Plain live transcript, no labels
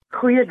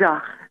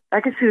Goeiedag,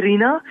 ek is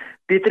Sorina,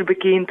 beter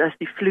bekend as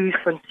die vloes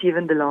van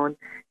Sewende Laan,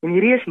 en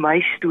hierdie is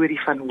my storie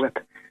van hoop.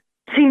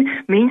 Sien,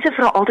 mense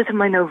vra altyd aan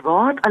my nou,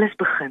 waar het alles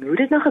begin? Hoe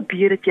het dit nou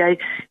gebeur dat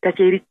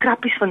jy hierdie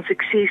trappies van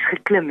sukses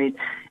geklim het?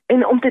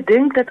 En om te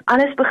dink dat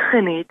alles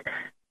begin het,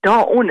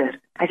 daaronder.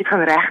 Ek het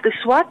gaan regte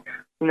swat,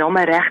 en na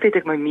my regte het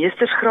ek my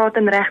meestersgraad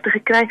in regte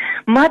gekry,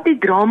 maar die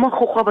drama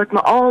gogga wat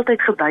my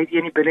altyd gebyt hier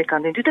in die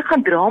binnekant, en toe het ek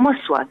gaan drama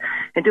swat,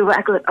 en toe wou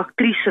ek 'n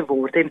aktrise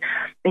word,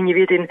 en jy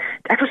weet, en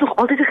ek was nog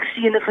altyd 'n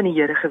geseënde van die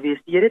Here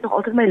gewees. Die Here het nog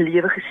altyd my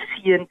lewe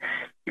geseën,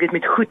 jy weet,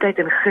 met goedheid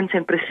en guns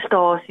en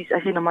prestasies,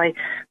 as jy na my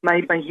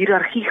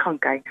hiërargie gaan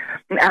kyk.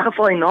 In elk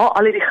geval, en na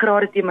al die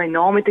grade teen my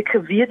naam het ek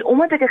geweet,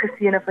 omdat ek 'n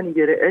geseënde van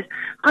die Here is,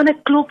 gaan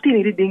ek klop teen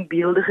hierdie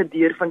denkbeeldige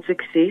deur van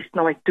sukses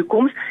na my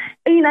toekoms,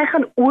 en hy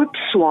gaan oop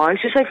swaai,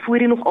 soos hy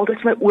voorheen nog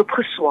altyd vir my oop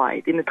geswaai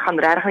het, en dit gaan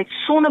regtig met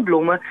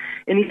sonneblomme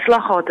en die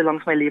slaggate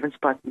langs my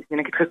lewenspad wees. En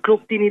ek het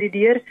geklop teen hierdie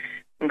deur,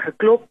 en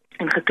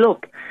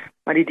geklop,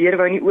 maar die deur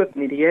wou nie oop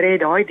nie. Die Here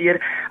het daai deur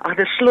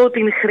agter slot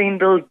en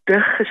grendel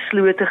dig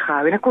geslote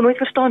gehou, en ek kon nooit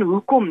verstaan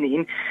hoekom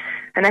nie,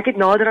 en ek het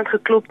naderhand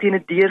geklop teen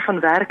 'n deur van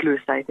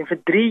werkloosheid, en vir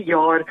 3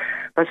 jaar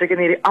was ek in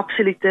hierdie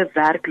absolute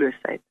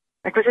werkloosheid.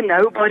 Ek was 'n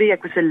nobody,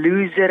 ek was 'n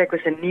loser, ek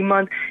was 'n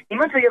niemand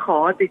wil jou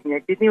gehaat het nie.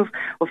 Ek weet nie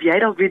of jy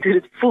dalk weet hoe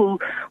dit voel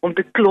om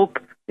te klop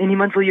en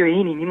niemand wil jou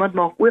hê nie, niemand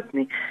maak oop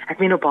nie. Ek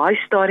meen op daai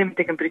stadium het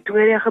ek in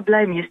Pretoria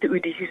gebly, meeste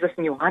audisies was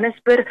in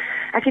Johannesburg.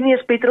 Ek het nie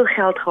eens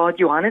petrolgeld gehad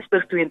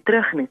Johannesburg toe en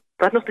terug nie.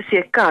 Wat nog te sê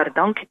 'n kar,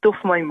 dankie tog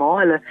vir my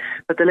ma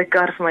wat hulle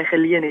kar vir my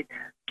geleen het.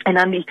 En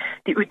dan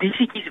die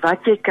audisietjies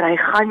wat jy kry,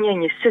 gaan jy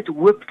en jy sit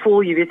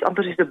hoopvol, jy weet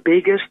amper soos 'n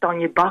beggar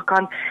staan jy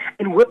bakkant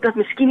en hoop dat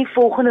miskien die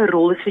volgende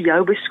rol is vir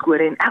jou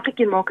beskore, en elke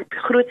keer maak ek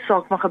groot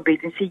saak van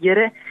gebed en sê,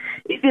 Here,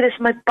 U weet dis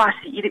my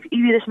passie,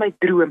 U weet dis my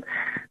droom.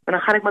 Maar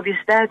dan gaan ek maar weer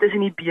sterk tussen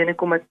die bene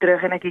kom ek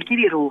terug en ek het nie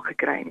die rol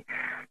gekry nie.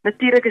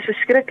 Natuurlik is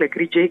verskriklik,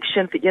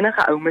 rejection vir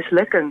enige ou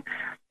mislukking.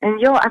 En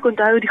ja, ek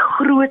onthou die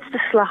grootste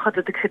slag wat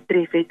ek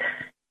getref het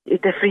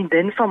 'n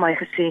vriendin van my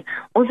gesê,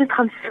 ons het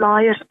gaan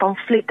flyers,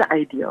 pamflette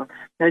uitdeel.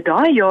 Nou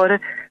daai jare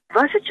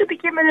was dit so 'n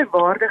bietjie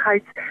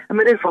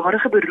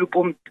minderwaardige beroep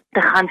om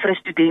te gaan vir 'n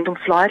student om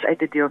flyers uit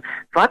te deel.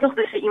 Wat nog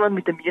dis vir iemand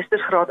met 'n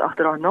meestersgraad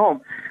agter haar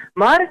naam.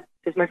 Maar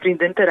dis my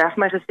vriendin te reg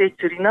my gesê,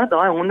 Sorina,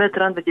 daai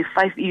R100 wat jy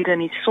 5 ure in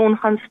die son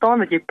gaan staan,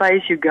 wat jy pay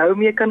as you go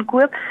mee kan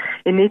koop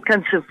en net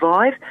kan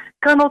survive,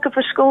 kan ook 'n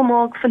verskil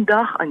maak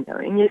vandag aan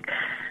jou.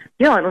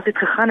 En ons het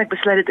gegaan, ek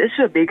besluit dit is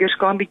so, beggars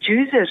can't be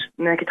choosers.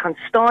 En ek het gaan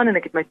staan en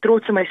ek het my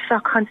trots in my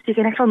sak gaan steek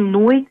en ek sal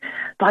nooit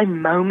daai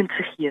moment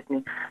vergeet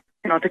nie.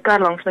 En dan het 'n kar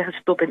langs my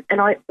gestop en in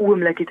daai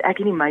oomblik het ek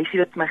en die meisie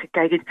wat vir my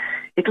gekyk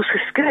het ons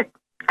geskrik.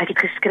 Ek het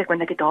geskrik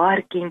want ek het haar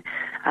herken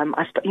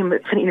as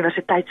iemand van die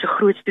universiteit se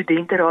groot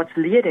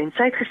studenteraadslede, en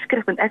sy het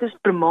geskrik want ek was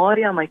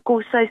primaria in my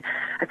koshuis,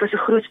 ek was 'n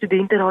groot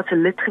studenteraad se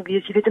lid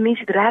gewees, jy weet, 'n mens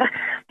het reg,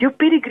 jou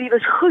pedigree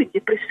was goed,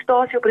 jy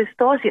prestasie op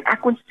prestasie, en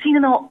ek kon sien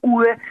in haar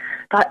oë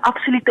daai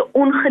absolute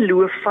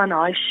ongeloof van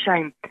haar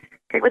shame.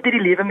 Kyk wat het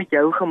die lewe met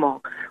jou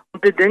gemaak, om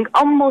te dink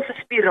almal se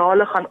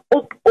spirale gaan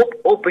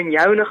op en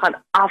joune gaan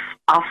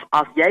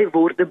af, jy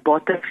word 'n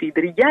bottom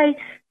feeder, jy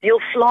deel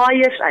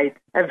flyers uit,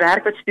 'n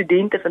werk wat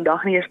studente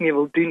vandag nie eens meer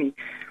wil doen nie.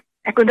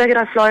 Ek kon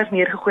daai flyers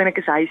neergegooi en ek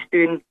is huis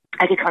toe en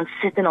ek het gaan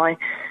sit in daai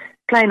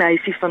klein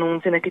huisie van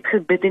ons en ek het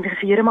gebid en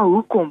gesê, Here, maar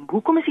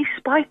hoekom is jy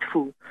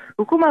spiteful?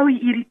 Hoekom hou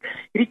jy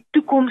hierdie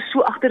toekoms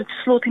so agter dit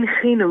slot en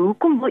grendel?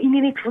 Hoekom wil U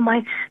nie net vir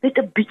my net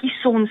 'n bietjie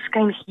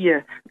sonskyn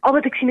gee? Al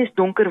wat ek sien is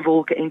donker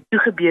wolke, en toe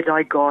gebeur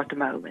daai God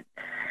moment.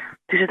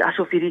 Dis dit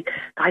asof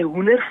daai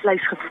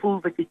hoendervleis gevoel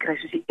wat jy kry,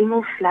 soos die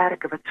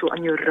engelvlerke wat so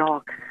aan jou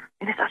raak.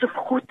 En dit is asof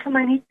God vir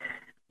my net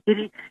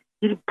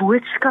hierdie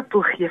boodskap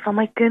wil gee van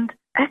my kind,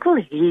 ek wil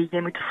hê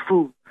jy moet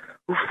voel.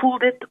 Hoe voel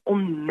dit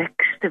om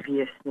niks te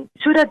wees nie?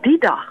 Sodat die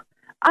dag,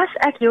 as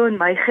ek jou in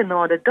my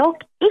genade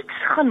dalk iets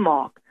gaan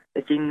maak,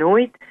 dat jy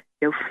nooit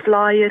jou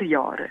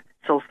flyerjare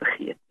sal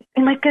vergeet nie.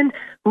 En my kind,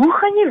 hoe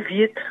gaan jy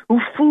weet,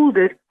 hoe voel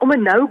dit om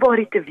 'n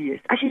nobody te wees,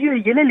 as jy jou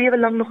hele lewe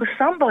lank nog 'n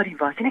somebody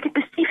was? En ek het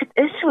besef, dit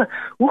is so.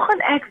 Hoe gaan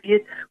ek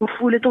weet, hoe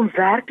voel dit om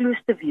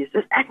werkloos te wees,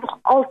 as ek nog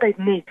altyd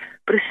net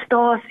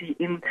prestasie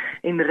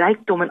en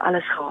rykdom en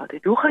alles gehad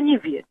het? Hoe gaan jy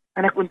weet?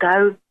 En ek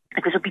onthou,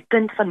 ek was op die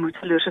punt van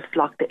moedverloorse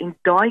vlakte, en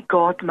daai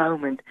God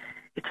moment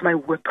het vir my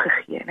hoop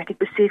gegee, en ek het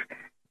besef,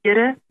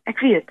 Here, ek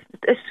weet,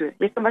 dit is so,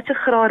 jy kan wat se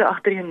grade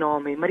agter jou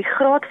naam hê, maar die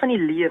graad van die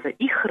lewe,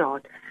 U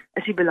graad,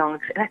 is die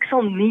belangrikste, en ek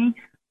sal nie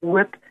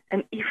hoop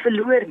in U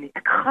verloor nie,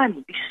 ek gaan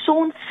nie, die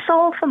son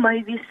sal vir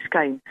my weer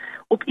skyn,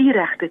 op U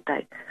regte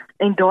tyd,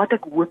 en daar het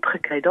ek hoop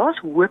gekry, daar is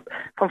hoop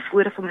van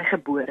voor van my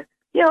gebore.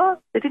 Ja,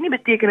 dit het nie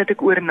beteken dat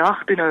ek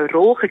oornag toe nou 'n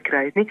rol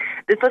gekry het nie,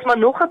 dit was maar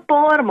nog 'n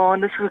paar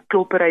maande se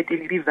geklopperheid in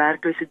hierdie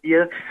werklose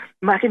deel,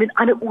 maar ek het met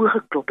ander oë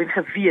geklop en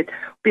geweet,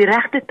 op die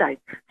regte tyd,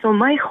 sal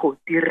my God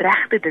die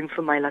regte ding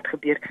vir my laat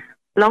gebeur.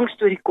 Lang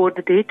storie kort,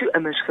 dit het toe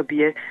immers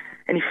gebeur,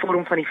 in die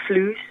vorm van die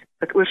vloes,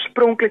 wat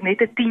oorspronklik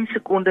net 'n 10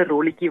 sekonde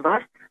rolletjie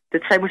was,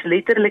 dit sy moes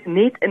letterlik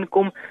net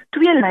inkom,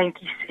 2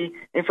 lyntjies sê,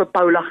 en vir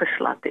Paula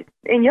geslat het.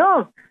 En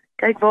ja,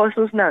 Kyk, waar is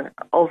ons nou?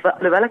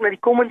 Alhoewel ek nou die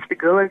commonste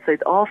girl in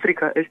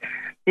Suid-Afrika is,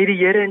 het die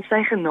Here in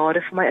sy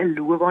genade vir my 'n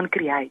loopbaan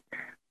create.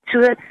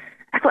 So,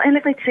 ek wil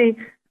eintlik net sê,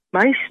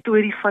 my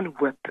storie van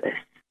hoop is,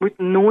 moet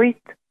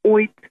nooit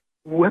ooit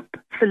hoop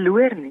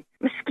verloor nie.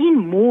 Miskien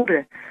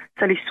môre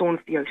sal die son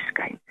vir jou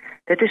skyn.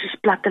 Dit is soos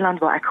platteland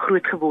waar ek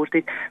groot geword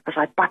het, was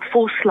daai pad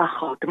vol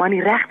slaggate, maar in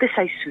die regte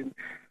seisoen,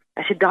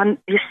 as jy dan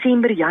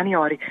Desember,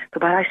 Januarie,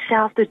 verby daai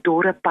selfde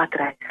dorre pad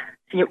ry,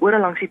 sien jy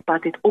oral langs die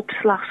pad het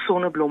opslag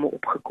sonneblomme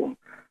opgekom.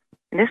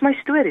 En dis my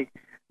storie.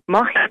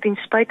 Mag jy ten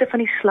spyte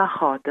van die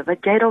slaggate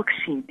wat jy dalk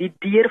sien, die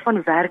deur van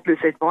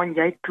werkloosheid waarin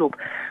jy klop,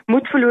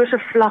 moedverlose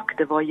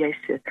vlakte waar jy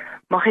sit,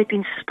 mag jy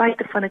ten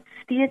spyte van dit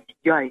steeds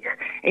juig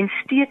en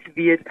steeds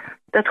weet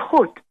dat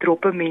God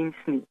drop 'n mens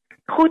nie.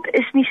 God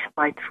is nie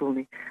spytevol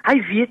nie. Hy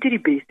weet hoe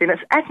die beste, en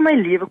as ek my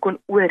lewe kon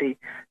oor hê,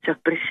 sou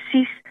ek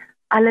presies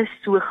alles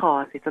so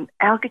gehad het, want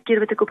elke keer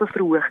wat ek op 'n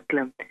verhoog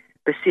klim,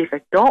 besef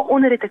ek,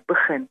 daaronder het ek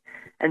begin,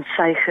 in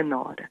sy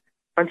genade.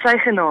 Want sy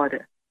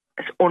genade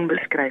is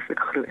onbeskryflik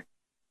groot.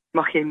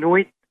 Mag jy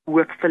nooit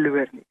hoop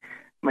verloor nie,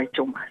 my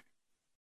chommas.